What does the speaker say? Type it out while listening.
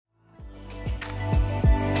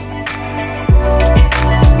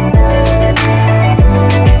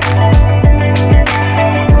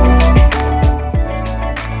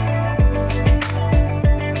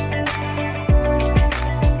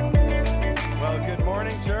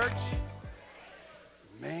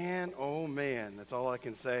all I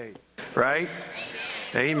can say, right?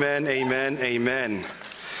 Amen, amen, amen.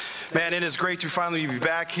 Man, it is great to finally be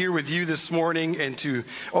back here with you this morning and to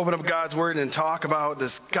open up God's Word and talk about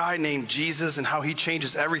this guy named Jesus and how he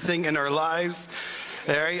changes everything in our lives.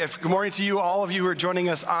 All right. Good morning to you, all of you who are joining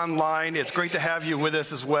us online. It's great to have you with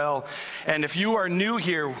us as well. And if you are new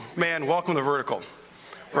here, man, welcome to Vertical,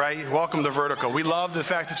 right? Welcome to Vertical. We love the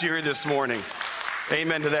fact that you're here this morning.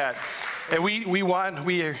 Amen to that. And we want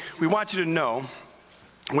you to know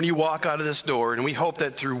when you walk out of this door, and we hope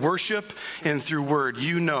that through worship and through word,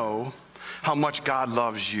 you know how much God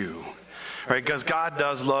loves you. Right, because God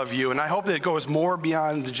does love you. And I hope that it goes more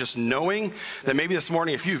beyond just knowing that maybe this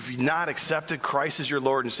morning, if you've not accepted Christ as your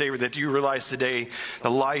Lord and Savior, that you realize today the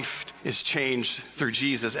life is changed through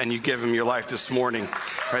Jesus and you give him your life this morning.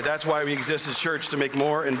 Right, that's why we exist as church, to make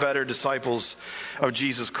more and better disciples of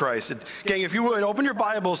Jesus Christ. And, gang, if you would, open your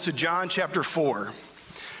Bibles to John chapter 4.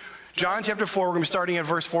 John chapter 4, we're going to be starting at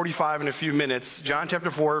verse 45 in a few minutes. John chapter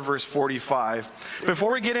 4, verse 45.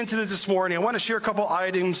 Before we get into this morning, I want to share a couple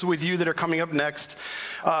items with you that are coming up next.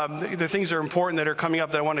 The things that are important that are coming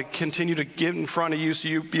up that I want to continue to get in front of you so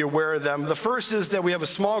you be aware of them. The first is that we have a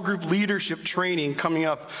small group leadership training coming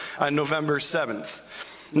up on November 7th.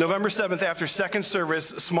 November 7th, after second service,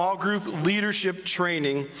 small group leadership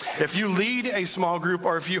training. If you lead a small group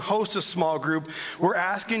or if you host a small group, we're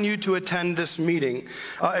asking you to attend this meeting.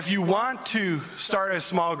 If you want to start a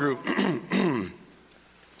small group,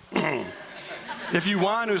 if you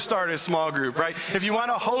want to start a small group, right? If you want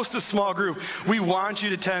to host a small group, we want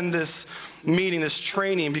you to attend this meeting, this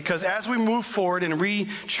training, because as we move forward and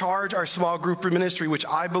recharge our small group ministry, which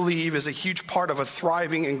I believe is a huge part of a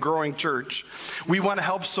thriving and growing church, we want to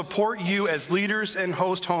help support you as leaders and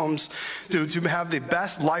host homes to have the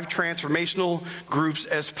best life transformational groups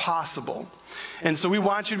as possible. And so we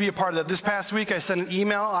want you to be a part of that. This past week, I sent an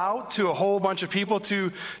email out to a whole bunch of people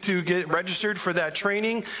to get registered for that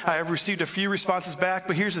training. I have received a few responses back,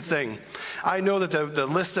 but here's the thing. I know that the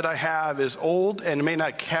list that I have is old and may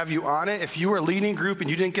not have you on it. If you are a leading group and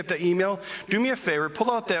you didn't get the email, do me a favor,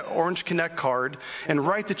 pull out that Orange Connect card and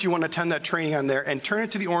write that you want to attend that training on there and turn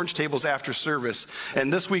it to the orange tables after service.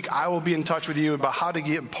 And this week, I will be in touch with you about how to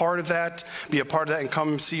get part of that, be a part of that, and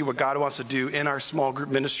come see what God wants to do in our small group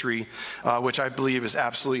ministry, which I believe is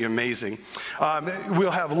absolutely amazing.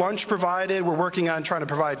 We'll have lunch provided. We're working on trying to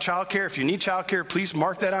provide childcare. If you need childcare, please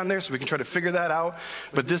mark that on there so we can try to figure that out.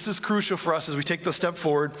 But this is crucial for us as we take the step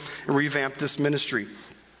forward and revamp this ministry.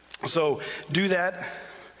 So do that.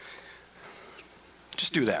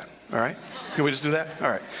 Just do that. All right? Can we just do that? All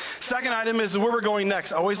right. Second item is where we're going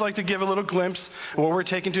next. I always like to give a little glimpse of where we're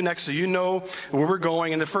taking to next so you know where we're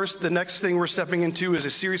going. And the next thing we're stepping into is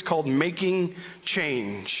a series called Making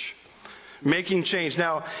Change. Making Change.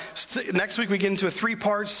 Now, next week we get into a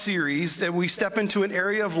 3-part series that we step into an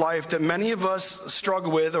area of life that many of us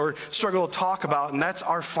struggle with or struggle to talk about, and that's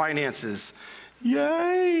our finances.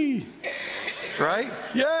 Yay! Right?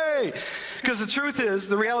 Yay! Because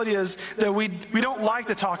the reality is that we don't like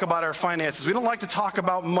to talk about our finances. We don't like to talk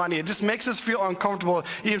about money. It just makes us feel uncomfortable.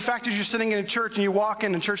 In fact, as you're sitting in a church and you walk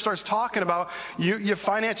in and church starts talking about your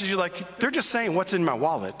finances, you're like, they're just saying, what's in my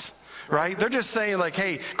wallet? Right? They're just saying like,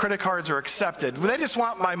 hey, credit cards are accepted. They just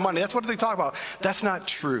want my money. That's what they talk about. That's not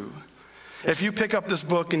true. If you pick up this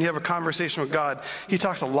book and you have a conversation with God, he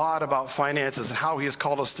talks a lot about finances and how he has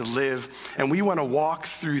called us to live. And we want to walk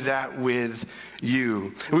through that with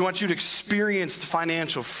you. We want you to experience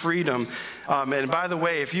financial freedom. And by the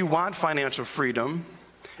way, if you want financial freedom,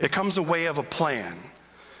 it comes in way of a plan.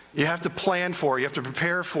 You have to plan for it. You have to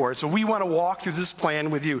prepare for it. So we want to walk through this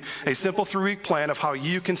plan with you, a simple 3-week plan of how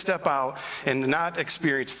you can step out and not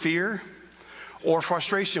experience fear or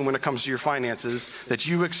frustration when it comes to your finances, that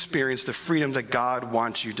you experience the freedom that God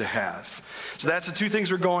wants you to have. So that's the 2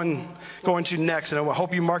 things we're going to next, and I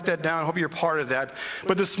hope you mark that down. I hope you're part of that.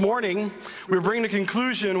 But this morning, we're bringing to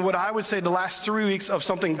conclusion what I would say the last 3 weeks of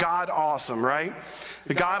something God awesome, right?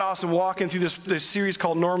 God awesome, walking through this series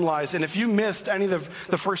called Normalize. And if you missed any of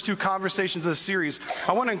the first 2 conversations of this series,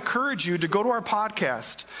 I want to encourage you to go to our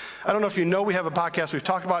podcast. I don't know if you know we have a podcast. We've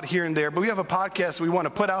talked about it here and there, but we have a podcast we want to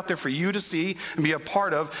put out there for you to see and be a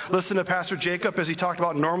part of. Listen to Pastor Jacob as he talked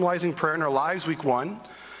about normalizing prayer in our lives, week 1.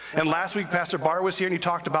 And last week, Pastor Bart was here and he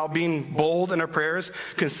talked about being bold in our prayers,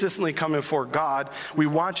 consistently coming before God. We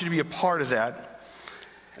want you to be a part of that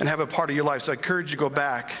and have a part of your life. So I encourage you to go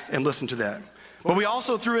back and listen to that. But we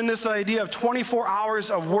also threw in this idea of 24 hours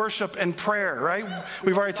of worship and prayer, right?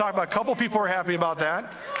 We've already talked about, a couple people are happy about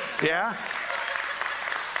that. Yeah?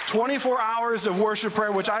 24 hours of worship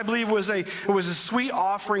prayer, which I believe was a sweet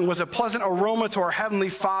offering, was a pleasant aroma to our Heavenly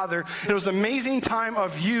Father. It was an amazing time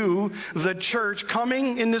of you, the church,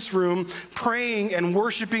 coming in this room, praying and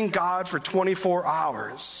worshiping God for 24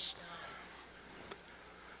 hours.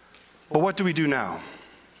 But what do we do now?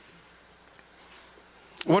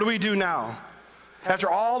 What do we do now? After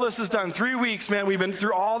all this is done, 3 weeks, man, we've been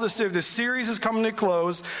through all this. This series is coming to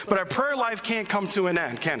close, but our prayer life can't come to an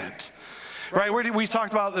end, can it? Right? We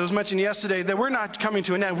talked about, it was mentioned yesterday, that we're not coming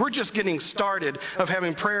to an end. We're just getting started of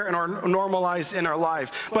having prayer in our normalized in our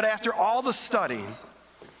life. But after all the studying,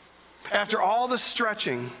 after all the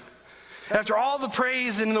stretching, after all the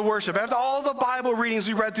praise and the worship, after all the Bible readings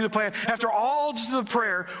we read through the plan, after all the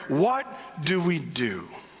prayer, what do we do?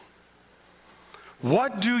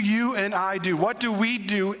 What do you and I do? What do we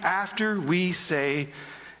do after we say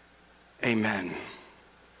amen?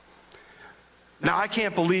 Now, I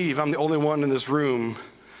can't believe I'm the only one in this room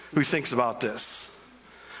who thinks about this.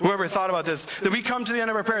 Whoever thought about this, that we come to the end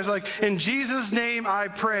of our prayers like, in Jesus' name I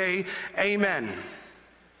pray, amen.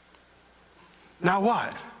 Now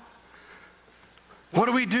what? What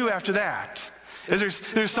do we do after that? Is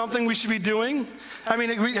there something we should be doing? I mean,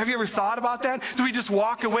 have you ever thought about that? Do we just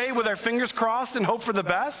walk away with our fingers crossed and hope for the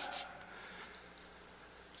best?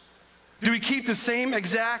 Do we keep the same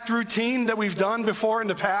exact routine that we've done before in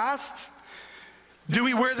the past? Do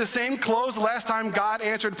we wear the same clothes the last time God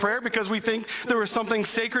answered prayer because we think there was something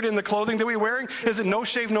sacred in the clothing that we're wearing? Is it No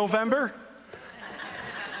Shave November?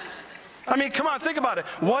 I mean, come on, think about it.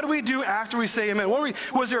 What do we do after we say amen?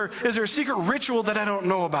 Is there a secret ritual that I don't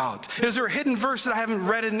know about? Is there a hidden verse that I haven't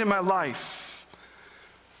read in my life?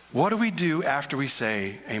 What do we do after we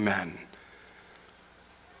say amen?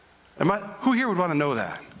 Who here would want to know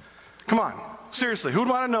that? Come on, seriously, who would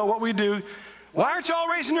want to know what we do? Why aren't you all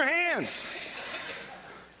raising your hands?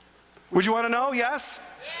 Would you want to know? Yes?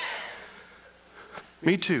 Yes.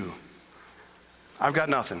 Me too. I've got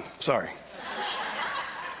nothing. Sorry.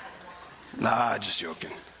 Nah, just joking.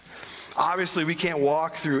 Obviously, we can't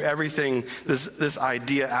walk through everything this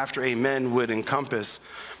idea after amen would encompass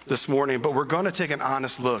this morning, but we're going to take an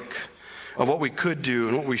honest look of what we could do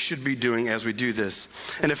and what we should be doing as we do this.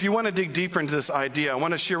 And if you want to dig deeper into this idea, I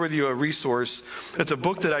want to share with you a resource. It's a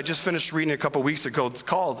book that I just finished reading a couple weeks ago. It's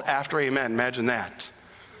called After Amen. Imagine that.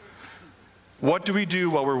 What do we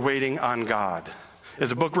do while we're waiting on God?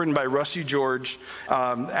 It's a book written by Rusty George.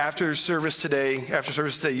 After service today,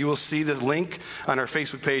 you will see this link on our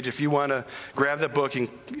Facebook page. If you want to grab that book, you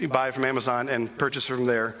can buy it from Amazon and purchase from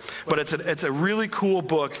there. But it's a really cool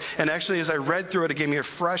book. And actually, as I read through it, it gave me a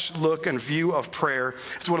fresh look and view of prayer.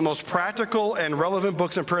 It's one of the most practical and relevant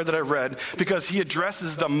books on prayer that I've read because he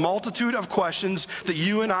addresses the multitude of questions that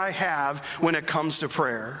you and I have when it comes to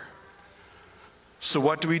prayer. So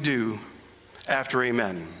what do we do after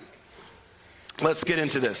amen? Let's get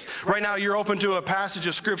into this. Right now, you're open to a passage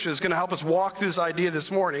of Scripture that's going to help us walk through this idea this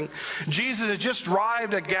morning. Jesus had just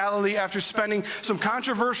arrived at Galilee after spending some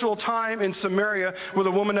controversial time in Samaria with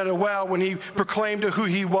a woman at a well when he proclaimed who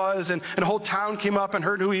he was, and the whole town came up and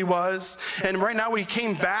heard who he was. And right now, he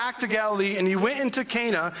came back to Galilee, and he went into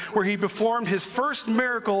Cana, where he performed his first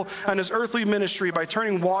miracle on his earthly ministry by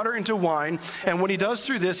turning water into wine. And when he does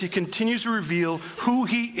through this, he continues to reveal who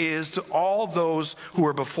he is to all those who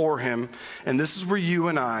are before him. And this is where you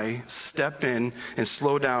and I step in and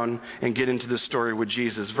slow down and get into this story with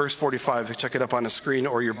Jesus. Verse 45, check it up on the screen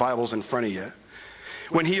or your Bible's in front of you.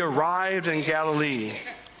 When he arrived in Galilee,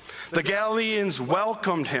 the Galileans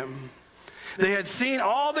welcomed him. They had seen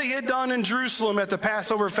all that he had done in Jerusalem at the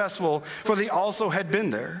Passover festival, for they also had been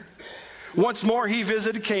there. Once more he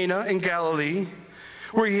visited Cana in Galilee,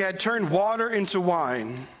 where he had turned water into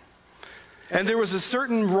wine. And there was a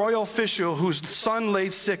certain royal official whose son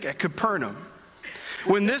lay sick at Capernaum.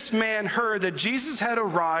 When this man heard that Jesus had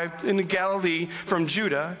arrived in Galilee from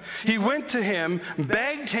Judah, he went to him,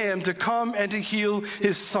 begged him to come and to heal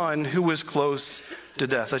his son who was close to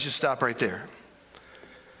death. Let's just stop right there.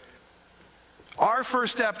 Our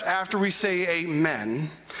first step after we say amen,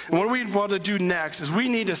 and what we want to do next is we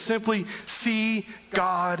need to simply see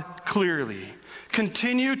God clearly.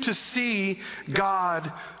 Continue to see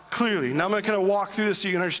God clearly. Now I'm going to kind of walk through this so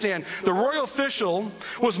you can understand. The royal official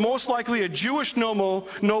was most likely a Jewish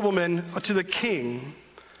nobleman to the king.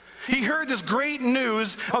 He heard this great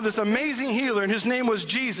news of this amazing healer, and his name was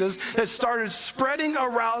Jesus, that started spreading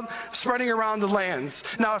around the lands.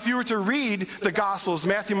 Now, if you were to read the Gospels,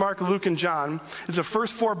 Matthew, Mark, Luke, and John, it's the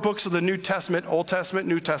first 4 books of the New Testament, Old Testament,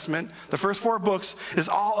 New Testament. The first 4 books is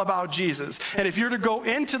all about Jesus. And if you were to go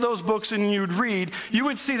into those books and you'd read, you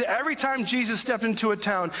would see that every time Jesus stepped into a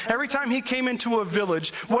town, every time he came into a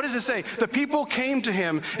village, what does it say? The people came to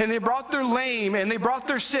him, and they brought their lame, and they brought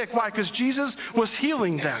their sick. Why? Because Jesus was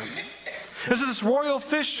healing them. And so this royal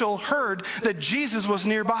official heard that Jesus was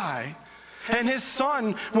nearby, and his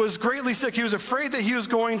son was greatly sick. He was afraid that he was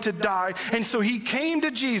going to die, and so he came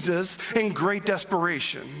to Jesus in great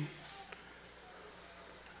desperation.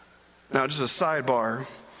 Now, just a sidebar,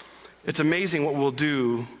 it's amazing what we'll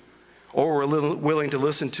do or we're willing to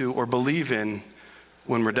listen to or believe in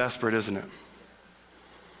when we're desperate, isn't it?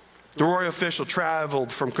 The royal official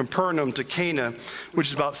traveled from Capernaum to Cana, which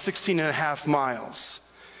is about 16 and a half miles.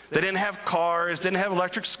 They didn't have cars, didn't have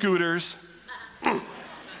electric scooters. They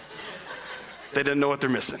didn't know what they're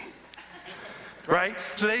missing, right?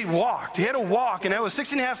 So they walked. He had to walk, and that was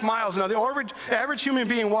 16 and a half miles. Now, the average human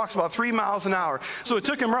being walks about 3 miles an hour. So it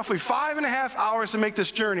took him roughly 5.5 hours to make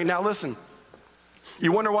this journey. Now, listen,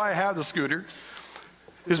 you wonder why I have the scooter?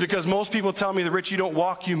 It's because most people tell me that, Rich, you don't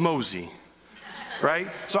walk, you mosey. Right?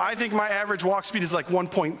 So I think my average walk speed is like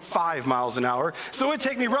 1.5 miles an hour. So it would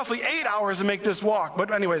take me roughly 8 hours to make this walk.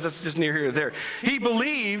 But anyways, that's just near here or there. He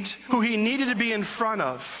believed who he needed to be in front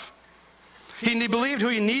of. He believed who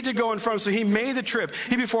he needed to go in front of, so he made the trip.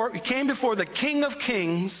 He came before the King of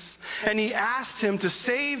Kings, and he asked him to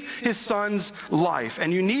save his son's life.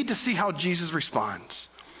 And you need to see how Jesus responds.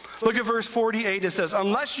 Look at verse 48. It says,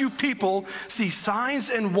 unless you people see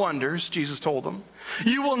signs and wonders, Jesus told them,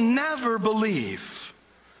 you will never believe.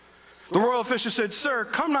 The royal official said, sir,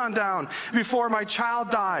 come on down before my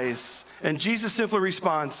child dies. And Jesus simply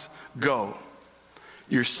responds, go.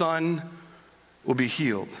 Your son will be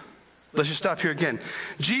healed. Let's just stop here again.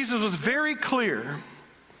 Jesus was very clear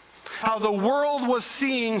how the world was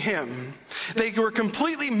seeing him. They were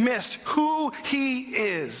completely missed who he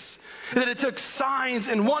is. That it took signs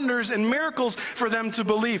and wonders and miracles for them to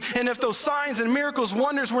believe. And if those signs and miracles,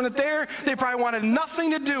 wonders weren't there, they probably wanted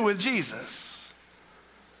nothing to do with Jesus.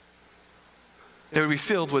 They would be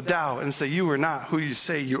filled with doubt and say, you are not who you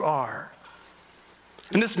say you are.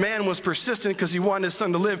 And this man was persistent because he wanted his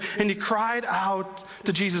son to live. And he cried out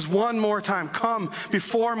to Jesus one more time, come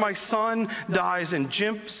before my son dies. And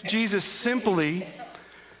Jesus simply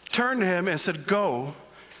turned to him and said, go.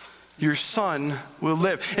 Your son will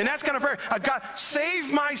live. And that's kind of prayer. God,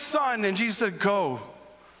 save my son. And Jesus said, go.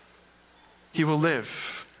 He will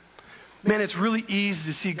live. Man, it's really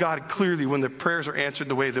easy to see God clearly when the prayers are answered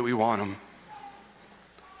the way that we want them.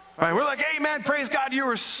 All right, we're like, amen, praise God, you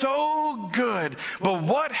are so good. But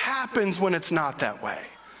what happens when it's not that way?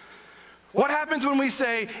 What happens when we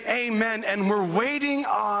say amen and we're waiting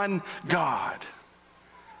on God?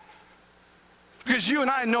 Because you and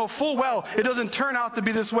I know full well it doesn't turn out to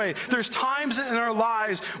be this way. There's times in our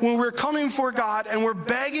lives when we're coming for God and we're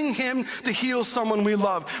begging him to heal someone we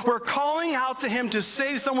love. We're calling out to him to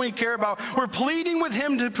save someone we care about. We're pleading with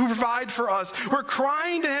him to provide for us. We're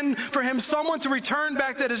crying to him for someone to return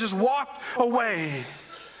back that has just walked away.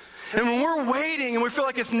 And when we're waiting and we feel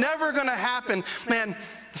like it's never going to happen, man,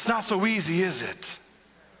 it's not so easy, is it?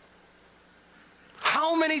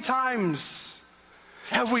 How many times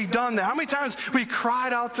have we done that? How many times we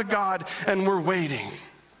cried out to God and we're waiting?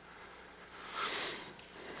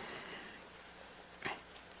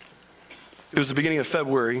 It was the beginning of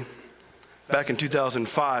February, back in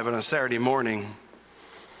 2005, on a Saturday morning.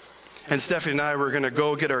 And Stephanie and I were going to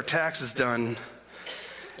go get our taxes done,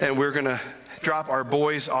 and we're going to drop our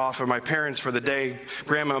boys off, or my parents for the day.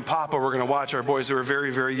 Grandma and Papa were going to watch our boys. They were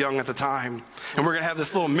very, very young at the time. And we're going to have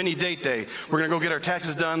this little mini date day. We're going to go get our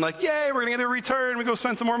taxes done, like, yay, we're going to get a return. We go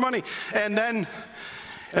spend some more money. And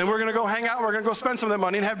we're going to go hang out. We're going to go spend some of that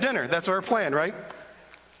money and have dinner. That's our plan, right?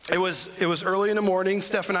 It was early in the morning.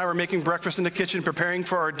 Steph and I were making breakfast in the kitchen, preparing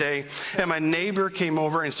for our day. And my neighbor came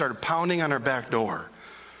over and started pounding on our back door.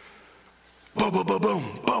 Boom, boom, boom, boom,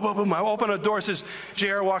 boom, boom, boom. I open the door, says,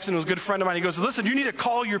 JR walks in, he was a good friend of mine. He goes, listen, you need to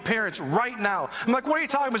call your parents right now. I'm like, what are you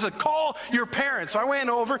talking about? He said, call your parents. So I went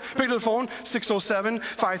over, picked up the phone,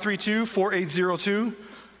 607-532-4802.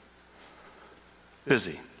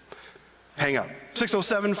 Busy. Hang up.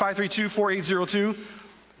 607-532-4802.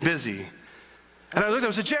 Busy. And I looked at him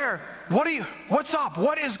and said, JR, what's up?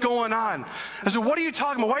 What is going on? I said, what are you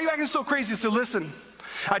talking about? Why are you acting so crazy? He said, listen,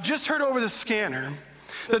 I just heard over the scanner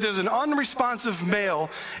that there's an unresponsive male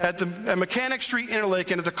at Mechanic Street,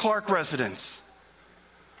 Interlake, and at the Clark residence.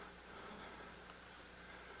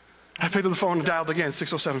 I picked up the phone and dialed again,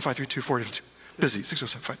 607-532-42. Busy,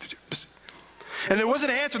 607-532, busy. And there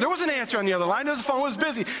wasn't an answer. There was an answer on the other line. The phone was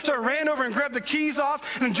busy. So I ran over and grabbed the keys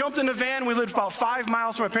off and jumped in the van. We lived about 5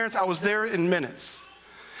 miles from my parents. I was there in minutes.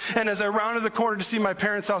 And as I rounded the corner to see my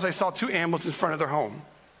parents' house, I saw 2 ambulances in front of their home.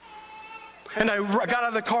 And I got out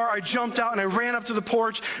of the car, I jumped out, and I ran up to the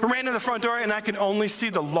porch, and ran to the front door, and I could only see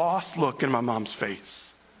the lost look in my mom's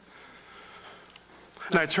face.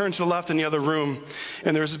 And I turned to the left in the other room,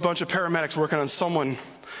 and there was a bunch of paramedics working on someone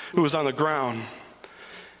who was on the ground.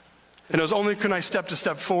 And it was only when I stepped a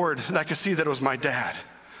step forward and I could see that it was my dad.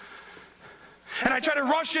 And I tried to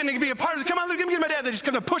rush in and be a part of it. Come on, let me get my dad. They just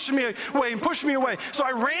kind of pushed me away and pushed me away. So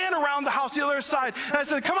I ran around the house the other side. And I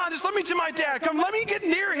said, come on, just let me to my dad. Come, let me get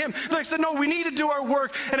near him. They said, no, we need to do our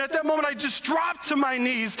work. And at that moment, I just dropped to my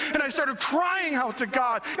knees. And I started crying out to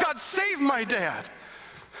God. God, save my dad.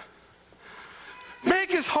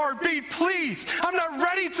 Make his heart beat, please. I'm not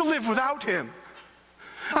ready to live without him.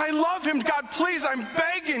 I love him. God, please, I'm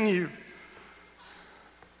begging you.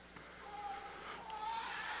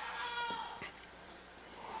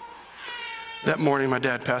 That morning, my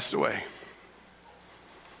dad passed away.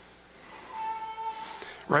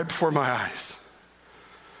 Right before my eyes.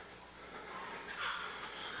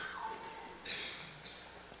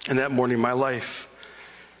 And that morning, my life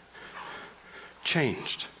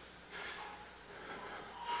changed.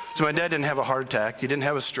 So my dad didn't have a heart attack. He didn't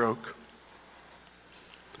have a stroke.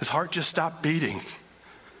 His heart just stopped beating.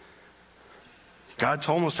 God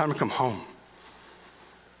told him it was time to come home.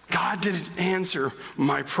 God didn't answer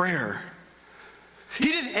my prayer. He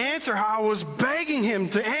didn't answer how I was begging him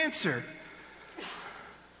to answer.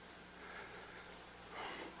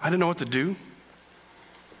 I didn't know what to do.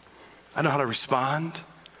 I didn't know how to respond.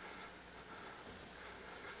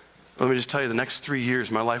 But let me just tell you, the next 3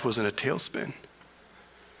 years, my life was in a tailspin.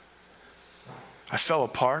 I fell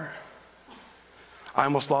apart. I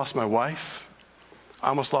almost lost my wife. I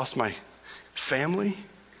almost lost my family.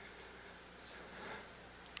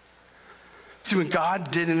 See, when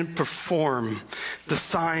God didn't perform the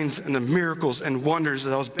signs and the miracles and wonders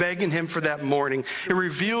that I was begging him for that morning, it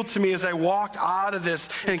revealed to me as I walked out of this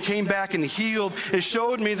and came back and healed, it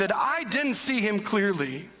showed me that I didn't see him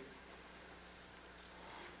clearly.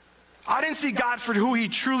 I didn't see God for who he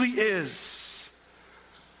truly is.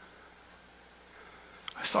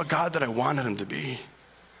 I saw God that I wanted him to be.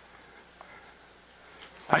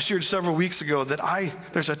 I shared several weeks ago that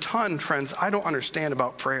there's a ton, friends, I don't understand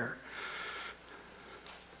about prayer.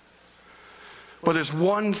 But there's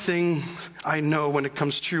one thing I know when it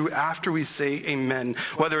comes true after we say amen,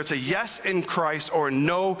 whether it's a yes in Christ or a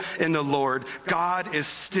no in the Lord, God is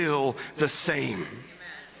still the same.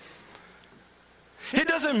 It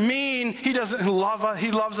doesn't mean he doesn't love us, he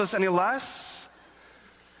loves us any less.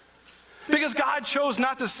 Because God chose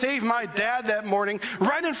not to save my dad that morning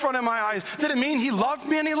right in front of my eyes. Did it mean he loved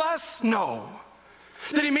me any less? No.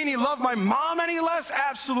 Did he mean he loved my mom any less?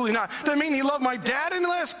 Absolutely not. Did it mean he loved my dad any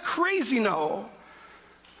less? Crazy no.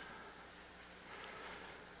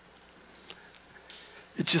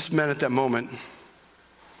 It just meant at that moment,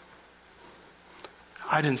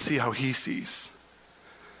 I didn't see how he sees.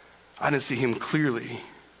 I didn't see him clearly.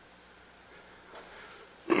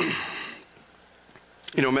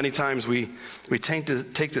 You know, many times we take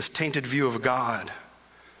this tainted view of God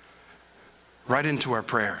right into our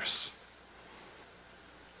prayers.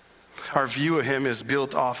 Our view of him is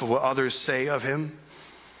built off of what others say of him.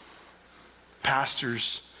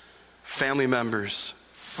 Pastors, family members,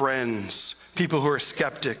 friends, people who are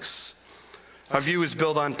skeptics. Our view is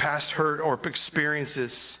built on past hurt or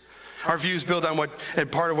experiences. Our view is built on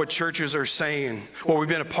part of what churches are saying, or we've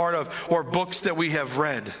been a part of, or books that we have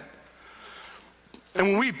read. And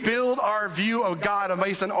when we build our view of God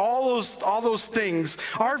based on all those things,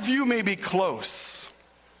 our view may be close,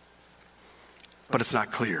 but it's not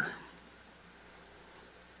clear.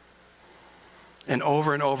 And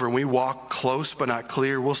over, when we walk close but not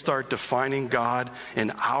clear, we'll start defining God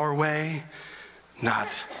in our way,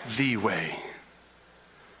 not the way.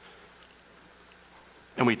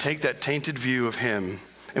 And we take that tainted view of him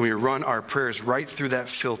and we run our prayers right through that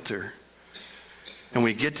filter. And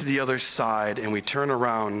we get to the other side and we turn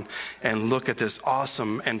around and look at this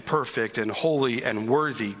awesome and perfect and holy and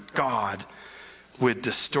worthy God with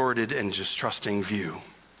distorted and distrusting view.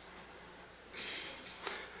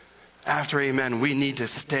 After amen, we need to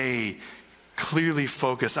stay clearly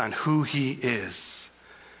focused on who he is.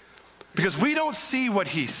 Because we don't see what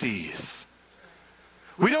he sees.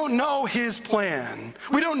 We don't know his plan.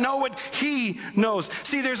 We don't know what he knows.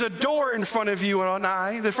 See, there's a door in front of you and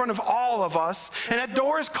I, in front of all of us, and that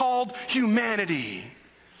door is called humanity.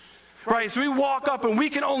 Right, so we walk up and we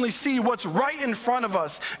can only see what's right in front of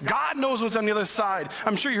us. God knows what's on the other side.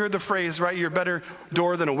 I'm sure you heard the phrase, right? You're a better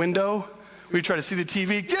door than a window. We try to see the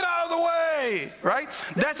TV, get out of the way, right?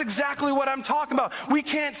 That's exactly what I'm talking about. We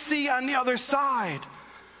can't see on the other side.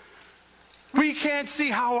 We can't see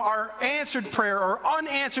how our answered prayer or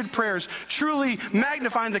unanswered prayers truly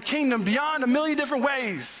magnify the kingdom beyond a million different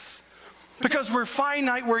ways. Because we're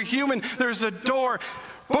finite, we're human, there's a door.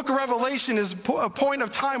 Book of Revelation is a point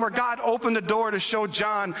of time where God opened the door to show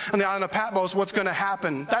John on the island of Patmos what's going to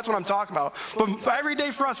happen. That's what I'm talking about. But every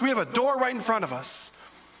day for us, we have a door right in front of us.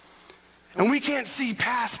 And we can't see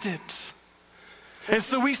past it. And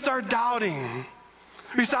so we start doubting.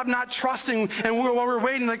 We stop not trusting. And while we're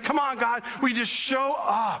waiting, like, come on, God, we just show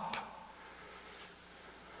up.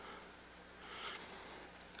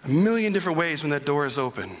 A million different ways when that door is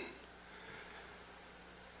open.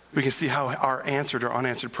 We can see how our answered or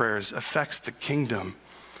unanswered prayers affects the kingdom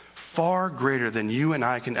far greater than you and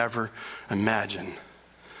I can ever imagine.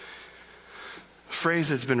 A phrase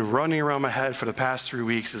that's been running around my head for the past 3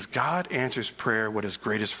 weeks is God answers prayer what is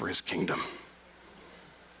greatest for his kingdom.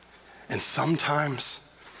 And sometimes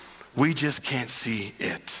we just can't see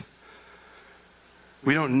it.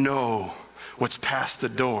 We don't know what's past the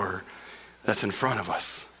door that's in front of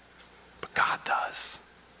us, but God does.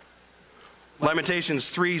 Lamentations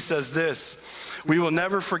 3 says this, I will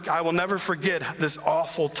never forget this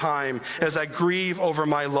awful time as I grieve over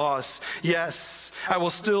my loss. Yes, I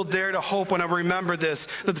will still dare to hope when I remember this,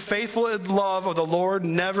 that the faithful love of the Lord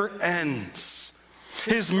never ends.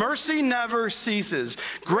 His mercy never ceases.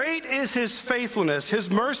 Great is his faithfulness.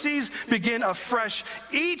 His mercies begin afresh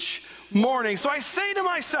each morning. So I say to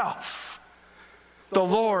myself, the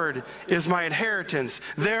Lord is my inheritance.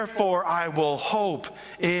 Therefore I will hope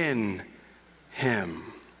in him.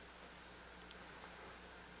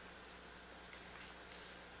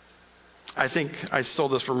 I think I stole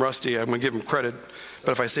this from Rusty. I'm going to give him credit,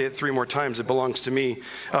 but if I say it 3 more times, it belongs to me.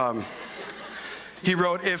 He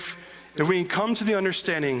wrote, if we come to the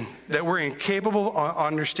understanding that we're incapable of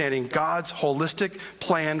understanding God's holistic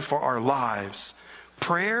plan for our lives,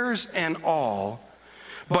 prayers and all,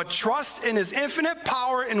 but trust in his infinite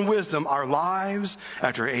power and wisdom, our lives,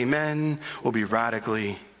 after amen, will be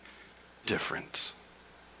radically different.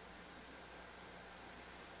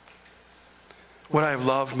 Would I have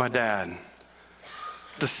loved my dad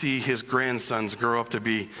to see his grandsons grow up to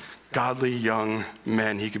be godly young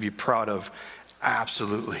men he could be proud of?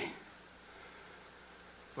 Absolutely.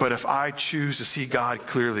 But if I choose to see God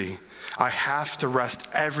clearly, I have to rest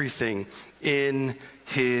everything in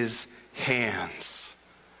his hands.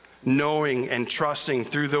 Knowing and trusting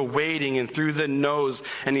through the waiting and through the no's.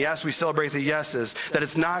 And yes, we celebrate the yeses. That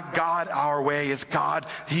it's not God our way, it's God,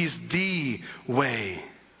 he's the way.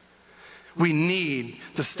 We need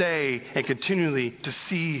to stay and continually to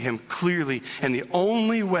see him clearly. And the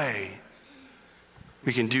only way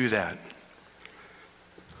we can do that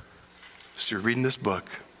is through reading this book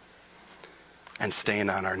and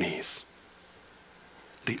staying on our knees.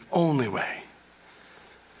 The only way.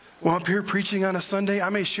 Well, I'm here preaching on a Sunday. I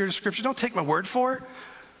may share the scripture. Don't take my word for it.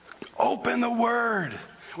 Open the word.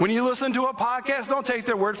 When you listen to a podcast, don't take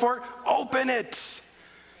their word for it. Open it.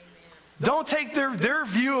 Amen. Don't take their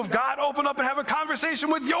view of God. Open up and have a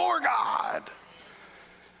conversation with your God.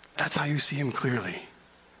 That's how you see him clearly.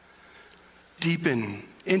 Deepen,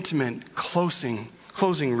 intimate, closing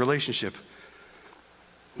relationship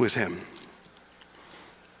with him.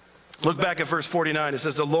 Look back at verse 49. It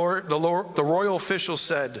says, the royal official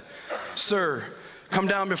said, "Sir, come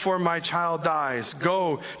down before my child dies."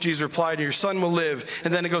 "Go," Jesus replied, "and your son will live."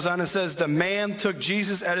 And then it goes on and says, the man took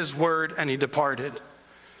Jesus at his word and he departed.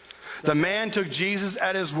 The man took Jesus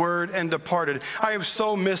at his word and departed. I have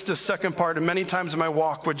so missed the second part and many times in my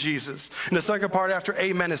walk with Jesus. And the second part after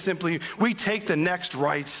amen is simply, we take the next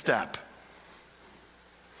right step.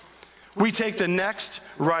 We take the next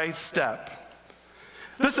right step.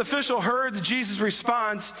 This official heard Jesus'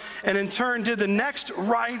 response and in turn did the next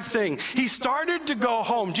right thing. He started to go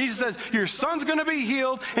home. Jesus says, your son's going to be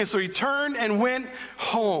healed. And so he turned and went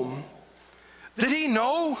home. Did he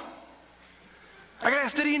know? I got to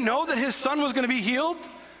ask, did he know that his son was going to be healed?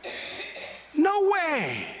 No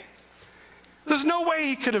way. There's no way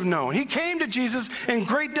he could have known. He came to Jesus in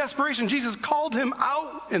great desperation. Jesus called him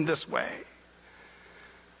out in this way.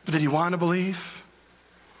 But did he want to believe?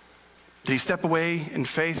 Did he step away in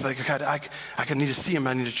faith? Like, God, I need to see him.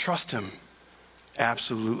 I need to trust him.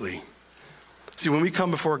 Absolutely. See, when we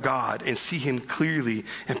come before God and see him clearly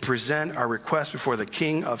and present our request before the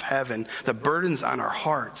King of heaven, the burdens on our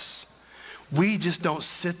hearts, we just don't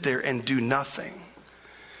sit there and do nothing.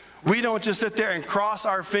 We don't just sit there and cross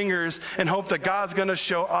our fingers and hope that God's going to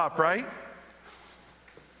show up, right?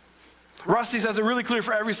 Rusty says it really clear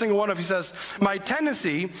for every single one of us. He says, my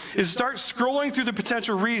tendency is to start scrolling through the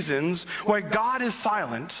potential reasons why God is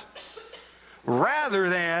silent rather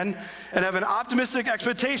than and have an optimistic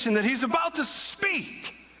expectation that he's about to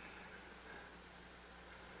speak.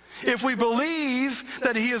 If we believe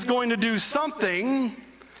that he is going to do something,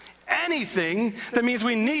 anything, that means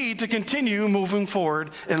we need to continue moving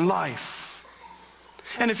forward in life.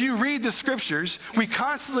 And if you read the scriptures, we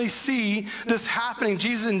constantly see this happening.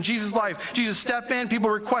 In Jesus' life, Jesus steps in, people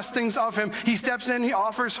request things of him. He steps in, he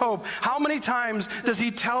offers hope. How many times does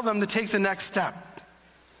he tell them to take the next step?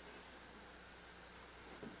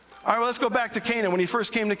 All right, well, let's go back to Cana when he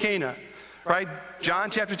first came to Cana. Right? John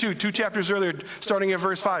chapter 2 chapters earlier, starting at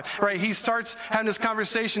verse 5. Right? He starts having this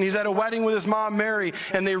conversation. He's at a wedding with his mom, Mary,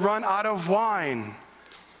 and they run out of wine.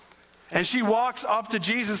 And she walks up to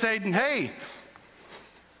Jesus saying, hey,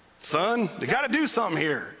 son, you got to do something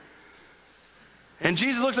here. And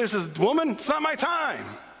Jesus looks at her and says, woman, it's not my time.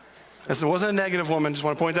 I said, it wasn't a negative woman. Just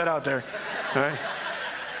want to point that out there. All right?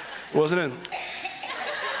 It wasn't a...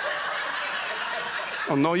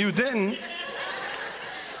 Oh, no, you didn't.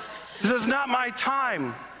 He says, not my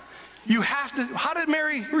time. You have to, how did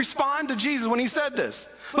Mary respond to Jesus when he said this?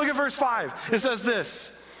 Look at verse 5. It says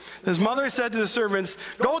this. His mother said to the servants,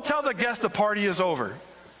 go tell the guests the party is over.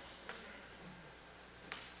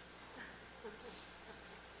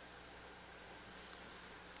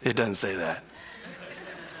 It doesn't say that.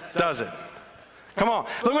 Does it? Come on.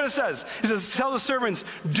 Look what it says. He says, tell the servants,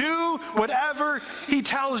 do whatever he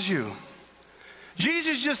tells you.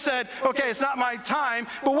 Jesus just said, okay, it's not my time.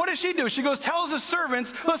 But what does she do? She goes, tells the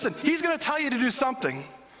servants, listen, he's going to tell you to do something.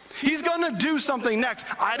 He's going to do something next.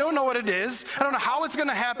 I don't know what it is. I don't know how it's going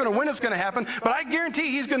to happen or when it's going to happen, but I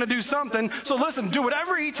guarantee he's going to do something. So listen, do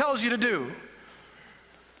whatever he tells you to do.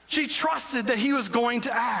 She trusted that he was going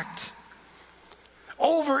to act.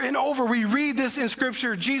 Over and over, we read this in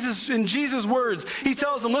Scripture, in Jesus' words. He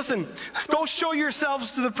tells them, listen, go show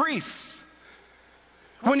yourselves to the priests.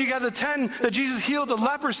 When you got the 10 that Jesus healed the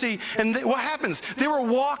leprosy, and what happens? They were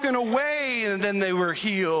walking away, and then they were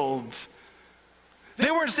healed.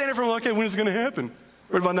 They weren't standing for, okay, when is it going to happen?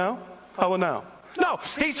 What about now? How about now? No,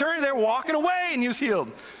 he turned, they're walking away, and he was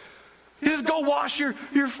healed. He says, go wash your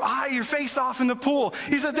face off in the pool.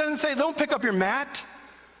 He says, doesn't say, don't pick up your mat.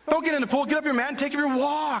 Don't get in the pool, get up your mat and take your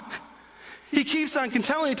walk. He keeps on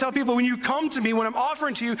continuing to tell people, when you come to me, when I'm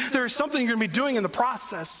offering to you, there is something you're going to be doing in the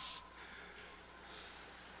process.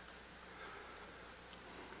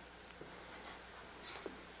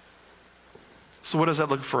 So what does that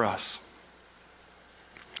look for us?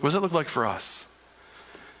 What does that look like for us?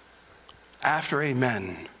 After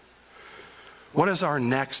amen, what is our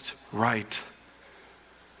next right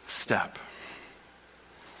step?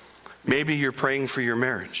 Maybe you're praying for your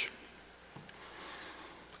marriage,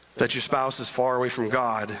 that your spouse is far away from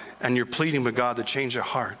God, and you're pleading with God to change their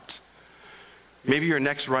heart. Maybe your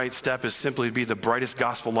next right step is simply to be the brightest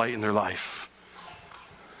gospel light in their life.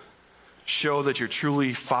 Show that you're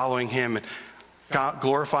truly following him,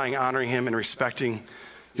 glorifying, honoring him, and respecting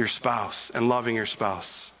your spouse and loving your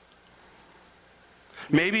spouse.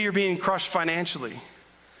 Maybe you're being crushed financially.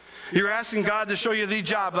 You're asking God to show you the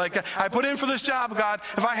job. Like, I put in for this job, God.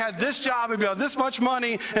 If I had this job, it'd be about this much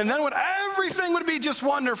money, and then everything would be just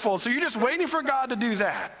wonderful. So you're just waiting for God to do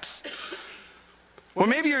that. Well,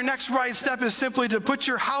 maybe your next right step is simply to put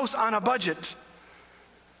your house on a budget.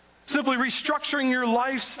 Simply restructuring your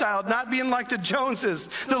lifestyle, not being like the Joneses,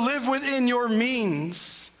 to live within your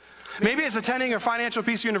means. Maybe it's attending a Financial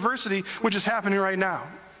Peace University, which is happening right now.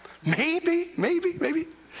 Maybe.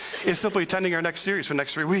 It's simply attending our next series for the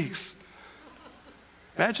next 3 weeks.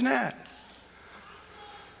 Imagine that.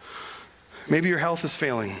 Maybe your health is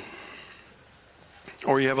failing,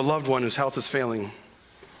 or you have a loved one whose health is failing.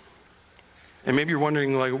 And maybe you're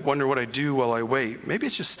wondering, wonder what I do while I wait. Maybe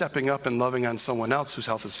it's just stepping up and loving on someone else whose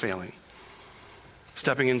health is failing.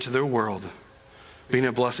 Stepping into their world, being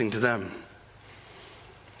a blessing to them.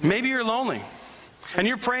 Maybe you're lonely, and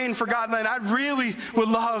you're praying for God, and I really would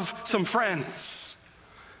love some friends.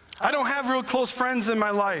 I don't have real close friends in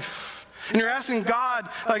my life. And you're asking God,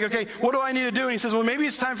 okay, what do I need to do? And he says, well, maybe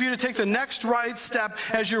it's time for you to take the next right step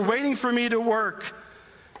as you're waiting for me to work.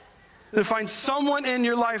 To find someone in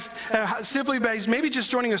your life, simply by maybe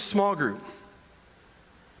just joining a small group.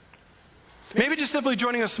 Maybe just simply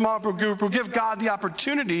joining a small group will give God the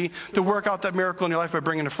opportunity to work out that miracle in your life by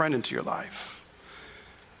bringing a friend into your life.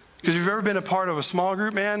 Because if you've ever been a part of a small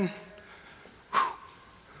group, man,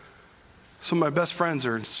 some of my best friends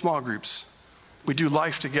are in small groups. We do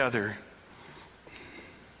life together.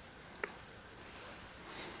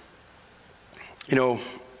 You know,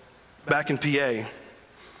 back in PA,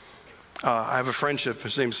 I have a friendship.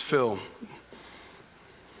 His name's Phil.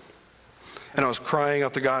 And I was crying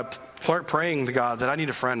out to God, praying to God that I need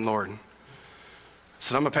a friend, Lord. I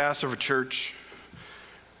said, I'm a pastor of a church,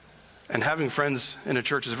 and having friends in a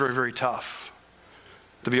church is very, very tough,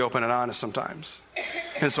 to be open and honest sometimes.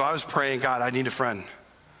 And so I was praying, God, I need a friend.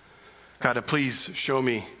 God, please show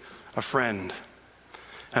me a friend.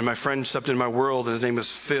 And my friend stepped into my world, and his name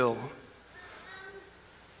was Phil.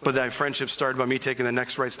 But that friendship started by me taking the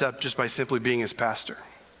next right step just by simply being his pastor.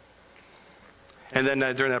 And then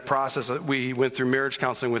during that process, we went through marriage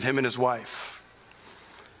counseling with him and his wife.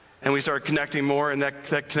 And we started connecting more, and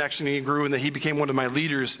that connection grew, and that he became one of my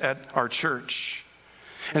leaders at our church.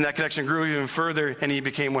 And that connection grew even further, and he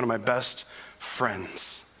became one of my best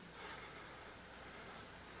friends.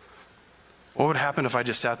 What would happen if I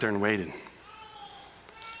just sat there and waited?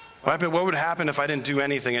 What would happen if I didn't do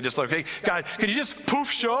anything? I just like, hey, God, could you just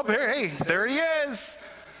poof, show up here? Hey, there he is.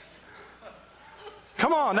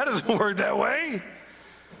 Come on, that doesn't work that way.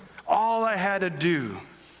 All I had to do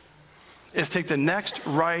is take the next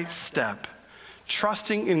right step,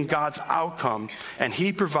 trusting in God's outcome, and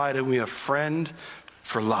he provided me a friend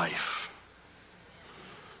for life.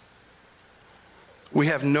 We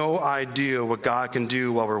have no idea what God can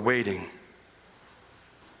do while we're waiting.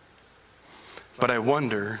 But I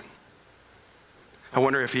wonder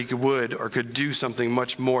if he would or could do something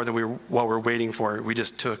much more than while we're waiting for it. We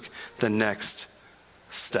just took the next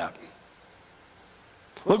step.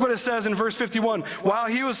 Look what it says in verse 51. While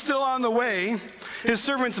he was still on the way, his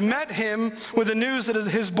servants met him with the news that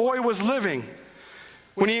his boy was living.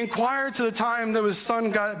 When he inquired to the time that his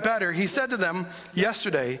son got better, he said to them,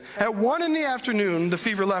 yesterday, at 1 p.m, the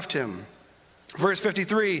fever left him. Verse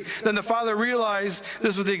 53, then the father realized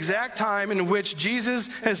this was the exact time in which Jesus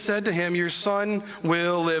has said to him, your son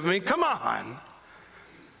will live. I mean, come on.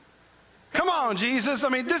 Come on, Jesus. I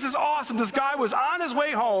mean, this is awesome. This guy was on his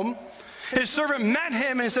way home. His servant met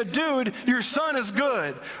him and he said, dude, your son is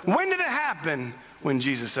good. When did it happen? When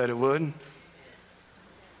Jesus said it would.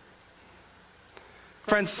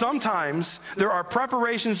 Friends, sometimes there are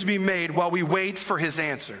preparations to be made while we wait for his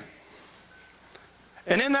answer.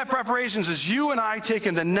 And in that preparations is you and I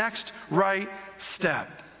taking the next right step.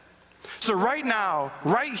 So right now,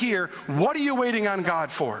 right here, what are you waiting on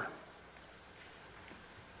God for?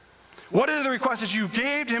 What are the requests that you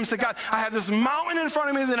gave to him? Say, God, I have this mountain in front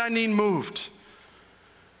of me that I need moved.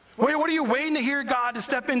 What are you waiting to hear God to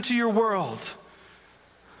step into your world?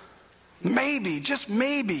 Maybe, just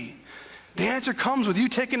maybe, the answer comes with you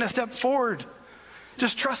taking a step forward.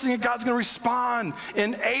 Just trusting that God's going to respond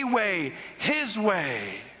in a way, his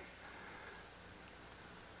way.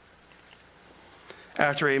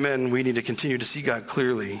 After amen, we need to continue to see God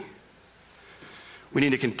clearly. We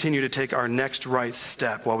need to continue to take our next right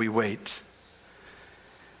step while we wait.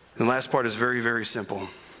 And the last part is very, very simple.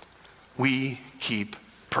 We keep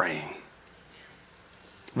praying.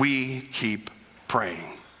 We keep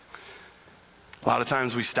praying. A lot of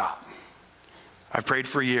times we stop. I've prayed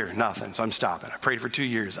for a year, nothing, so I'm stopping. I prayed for 2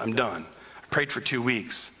 years, I'm done. I prayed for 2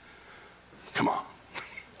 weeks. Come on.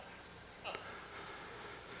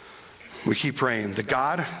 We keep praying. The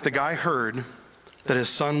guy heard that his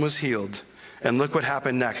son was healed. And look what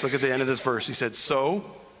happened next. Look at the end of this verse. He said,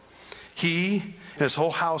 so he and his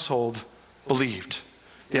whole household believed.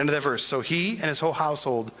 The end of that verse. So he and his whole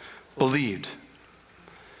household believed.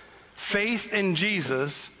 Faith in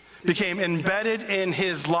Jesus became embedded in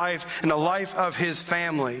his life and the life of his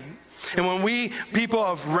family. And when we people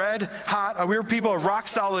of we're people of rock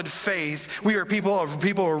solid faith, we are people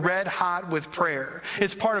who are red hot with prayer.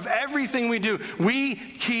 It's part of everything we do. We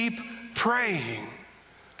keep praying.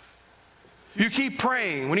 You keep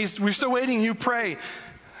praying. When we're still waiting, you pray.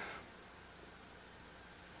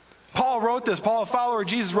 Paul wrote this. Paul, a follower of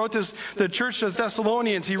Jesus, wrote this to the church of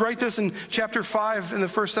Thessalonians. He wrote this in chapter 5 in the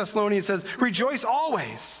 1 Thessalonians. It says, rejoice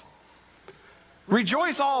always.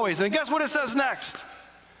 Rejoice always. And guess what it says next?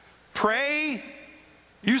 Pray.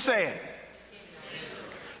 You say it.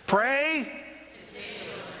 Pray.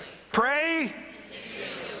 Pray.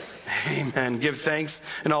 Amen. Give thanks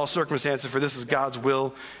in all circumstances, for this is God's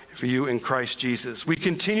will for you in Christ Jesus. We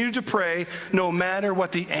continue to pray no matter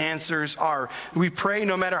what the answers are. We pray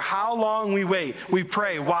no matter how long we wait. We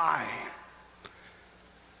pray. Why?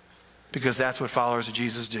 Because that's what followers of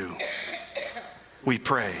Jesus do. We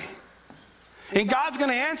pray. And God's going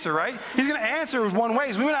to answer, right? He's going to answer in one way.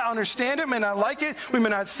 We may not understand it, may not like it, we may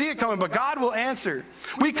not see it coming, but God will answer.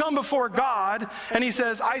 We come before God, and he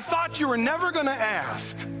says, I thought you were never going to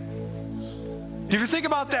ask. If you think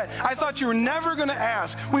about that, I thought you were never going to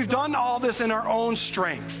ask. We've done all this in our own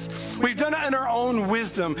strength. We've done it in our own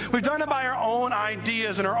wisdom. We've done it by our own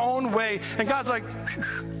ideas in our own way. And God's like,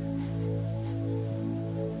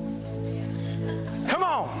 come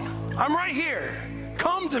on, I'm right here.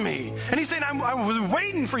 Come to me. And he's saying, I was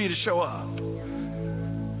waiting for you to show up.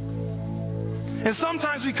 And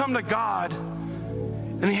sometimes we come to God,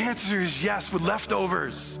 and the answer is yes with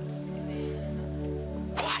leftovers.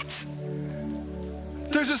 What?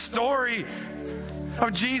 There's a story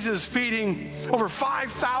of Jesus feeding over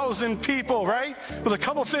 5,000 people, right? With a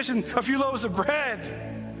couple fish and a few loaves of bread.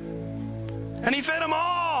 And he fed them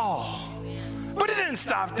all. But it didn't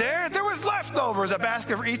stop there. There was leftovers, a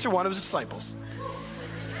basket for each one of his disciples.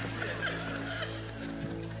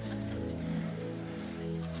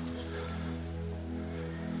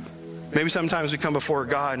 Maybe sometimes we come before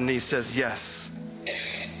God and he says yes,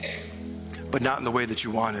 but not in the way that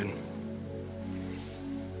you wanted.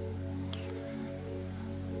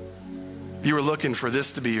 You were looking for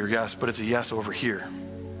this to be your yes, but it's a yes over here.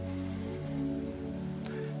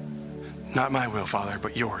 Not my will, Father,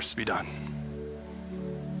 but yours be done.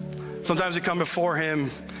 Sometimes we come before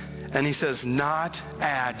him and he says, not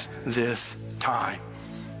at this time.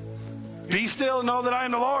 Be still and know that I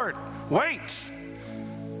am the Lord. Wait.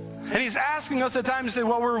 And he's asking us at times to say,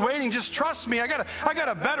 well, we're waiting, just trust me. I got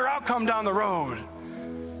a better outcome down the road.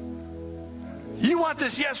 You want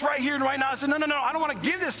this yes right here and right now. I said, no, I don't want to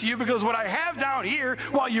give this to you because what I have down here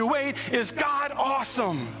while you wait is God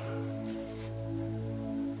awesome.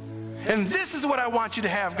 And this is what I want you to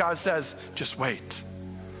have, God says, just wait.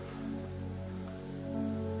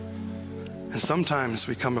 And sometimes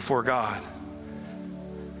we come before God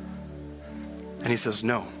and he says,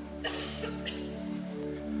 no.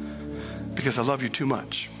 Because I love you too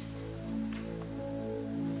much.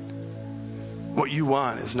 What you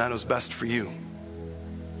want is not what's best for you.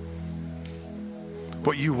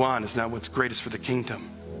 What you want is not what's greatest for the kingdom.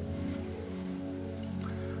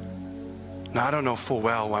 Now, I don't know full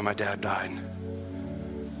well why my dad died.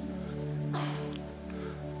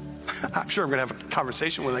 I'm sure I'm going to have a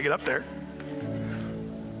conversation when I get up there.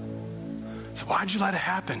 So why'd you let it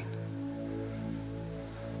happen?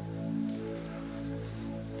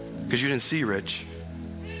 Because you didn't see, Rich.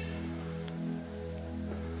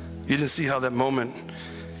 You didn't see how that moment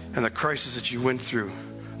and the crisis that you went through,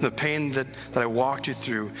 the pain that I walked you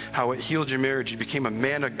through, how it healed your marriage. You became a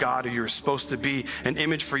man of God who you were supposed to be, an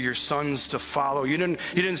image for your sons to follow. You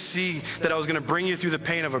didn't see that I was going to bring you through the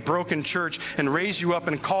pain of a broken church and raise you up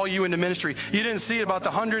and call you into ministry. You didn't see about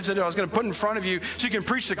the hundreds that I was going to put in front of you so you can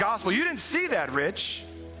preach the gospel. You didn't see that, Rich.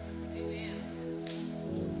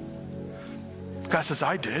 God says,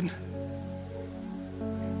 I did.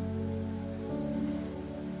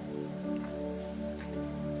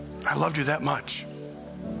 I loved you that much.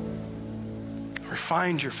 I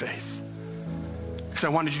refined your faith because I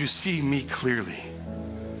wanted you to see me clearly.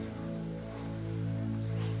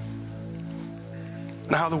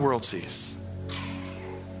 Not how the world sees.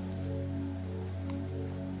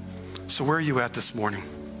 So where are you at this morning?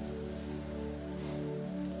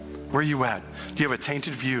 Where are you at? Do you have a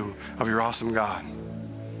tainted view of your awesome God?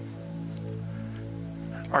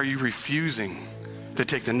 Are you refusing to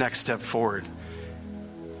take the next step forward?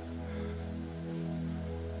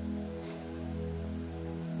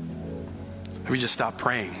 Have you just stopped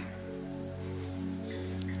praying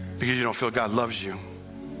because you don't feel God loves you?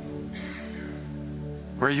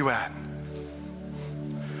 Where are you at?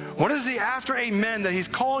 What is the after amen that he's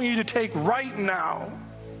calling you to take right now?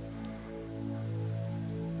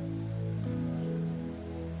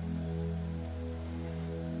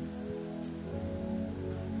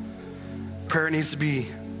 Prayer needs to be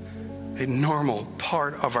a normal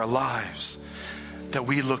part of our lives that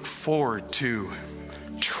we look forward to,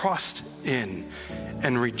 trust in,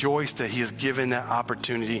 and rejoice that he has given that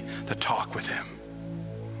opportunity to talk with him.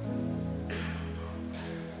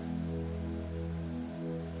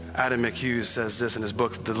 Adam McHugh says this in his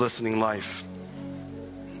book, The Listening Life.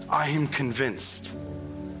 I am convinced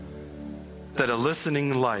that a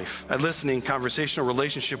listening life, a listening conversational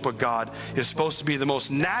relationship with God is supposed to be the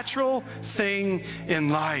most natural thing in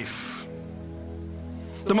life.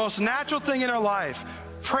 The most natural thing in our life.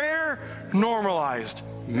 Prayer normalized.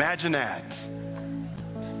 Imagine that.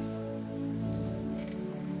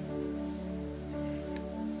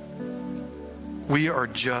 We are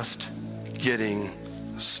just getting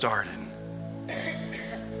started.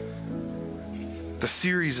 The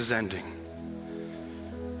series is ending.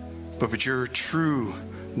 But your true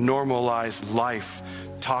normalized life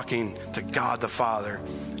talking to God the Father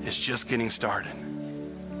is just getting started.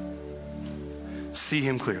 See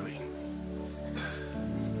him clearly.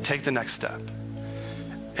 take the next step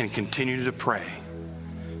and continue to pray,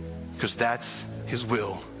 because that's his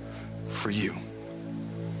will for you.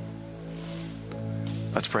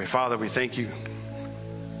 Let's pray. Father, we thank you.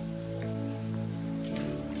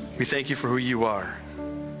 We thank you for who you are.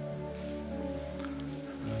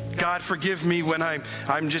 God, forgive me when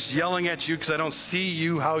I'm just yelling at you because I don't see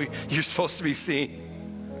you how you're supposed to be seen.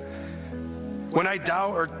 When I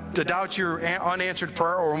doubt your unanswered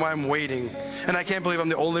prayer, or when I'm waiting, and I can't believe I'm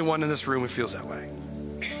the only one in this room who feels that way.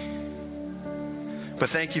 But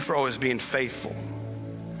thank you for always being faithful.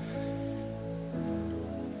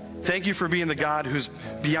 Thank you for being the God who's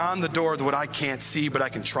beyond the door of what I can't see, but I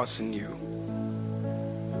can trust in you.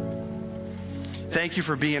 Thank you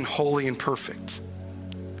for being holy and perfect.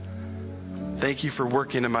 Thank you for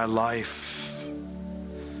working in my life,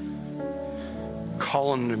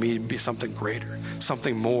 calling to me to be something greater,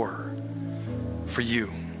 something more for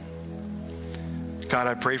you. God,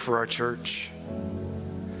 I pray for our church.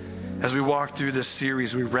 As we walked through this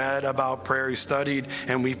series, we read about prayer, we studied,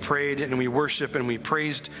 and we prayed, and we worshiped, and we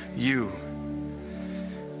praised you.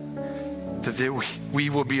 That we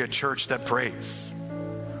will be a church that prays.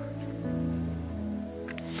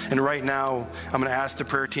 And right now, I'm going to ask the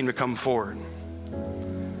prayer team to come forward.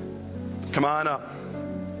 Come on up.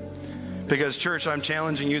 Because, church, I'm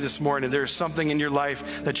challenging you this morning. There's something in your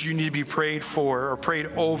life that you need to be prayed for or prayed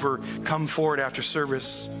over. Come forward after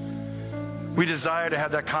service. We desire to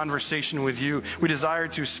have that conversation with you. We desire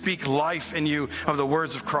to speak life in you of the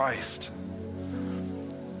words of Christ.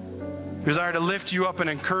 We desire to lift you up and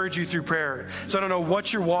encourage you through prayer. So I don't know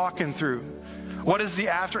what you're walking through. What is the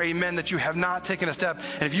after amen that you have not taken a step?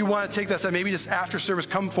 And if you want to take that step, maybe just after service,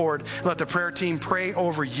 come forward and let the prayer team pray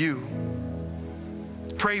over you.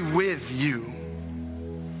 Pray with you.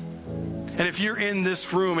 And if you're in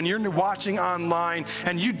this room and you're watching online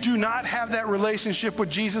and you do not have that relationship with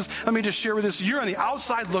Jesus, let me just share with this. You're on the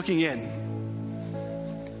outside looking in.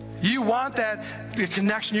 You want that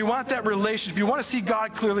connection. You want that relationship. You want to see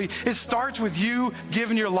God clearly. It starts with you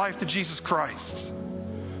giving your life to Jesus Christ.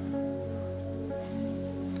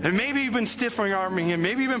 And maybe you've been stiff-arming him.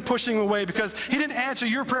 Maybe you've been pushing him away because he didn't answer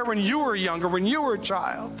your prayer when you were younger, when you were a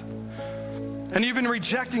child. And you've been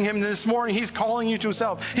rejecting him. This morning, he's calling you to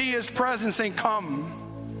himself. He is present, saying, come.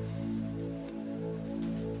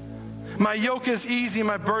 My yoke is easy and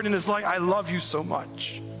my burden is light. I love you so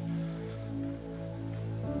much.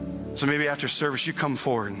 So maybe after service, you come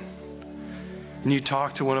forward and you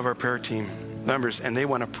talk to one of our prayer team members, and they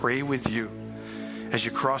want to pray with you as you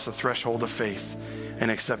cross the threshold of faith and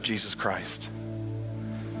accept Jesus Christ.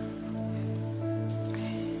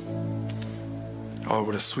 Oh,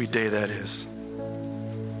 what a sweet day that is.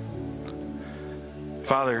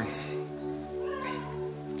 Father,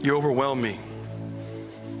 you overwhelm me.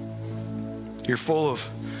 You're full of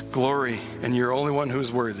glory, and you're the only one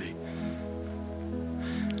who's worthy.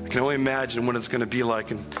 I can only imagine what it's going to be like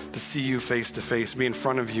and to see you face to face, be in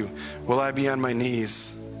front of you. Will I be on my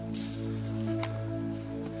knees?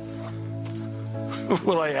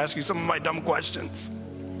 Will I ask you some of my dumb questions?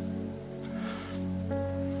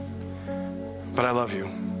 But I love you.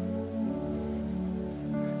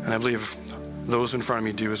 And I believe those in front of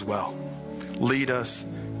me do as well. Lead us,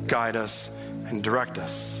 guide us, and direct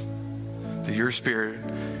us through your Spirit.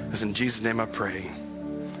 As in Jesus' name I pray.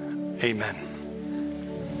 Amen.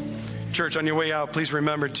 Church, on your way out, please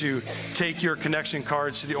remember to take your connection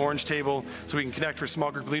cards to the orange table so we can connect for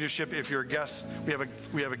small group leadership. If you're a guest, we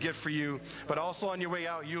have a gift for you. But also on your way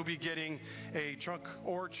out, you'll be getting a trunk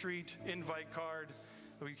or treat invite card.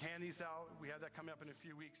 We hand these out. We have that coming up in a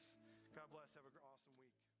few weeks. God bless. Have a